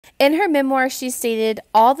In her memoir, she stated,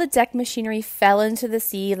 "All the deck machinery fell into the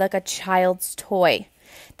sea like a child's toy."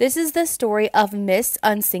 This is the story of Miss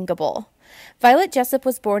Unsinkable. Violet Jessop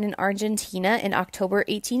was born in Argentina in October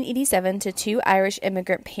 1887 to two Irish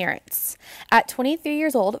immigrant parents. At 23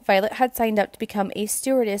 years old, Violet had signed up to become a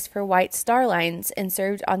stewardess for White Star Lines and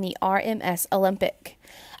served on the RMS Olympic.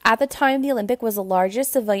 At the time, the Olympic was the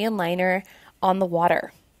largest civilian liner on the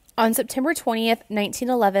water. On September 20th,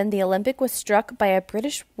 1911, the Olympic was struck by a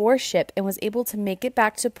British warship and was able to make it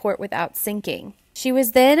back to port without sinking. She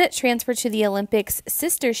was then transferred to the Olympic's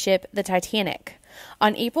sister ship, the Titanic.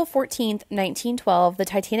 On April 14th, 1912, the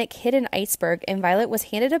Titanic hit an iceberg and Violet was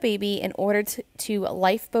handed a baby and ordered to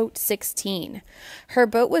Lifeboat 16. Her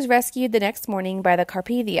boat was rescued the next morning by the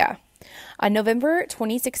Carpathia. On November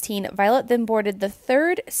 2016, Violet then boarded the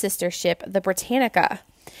third sister ship, the Britannica.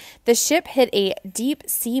 The ship hit a deep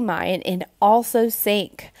sea mine and also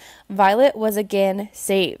sank. Violet was again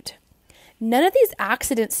saved. None of these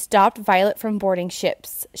accidents stopped Violet from boarding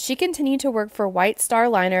ships. She continued to work for White Star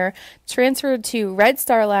Liner, transferred to Red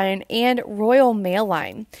Star Line, and Royal Mail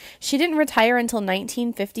Line. She didn't retire until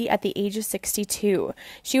 1950 at the age of 62.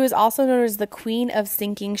 She was also known as the Queen of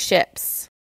Sinking Ships.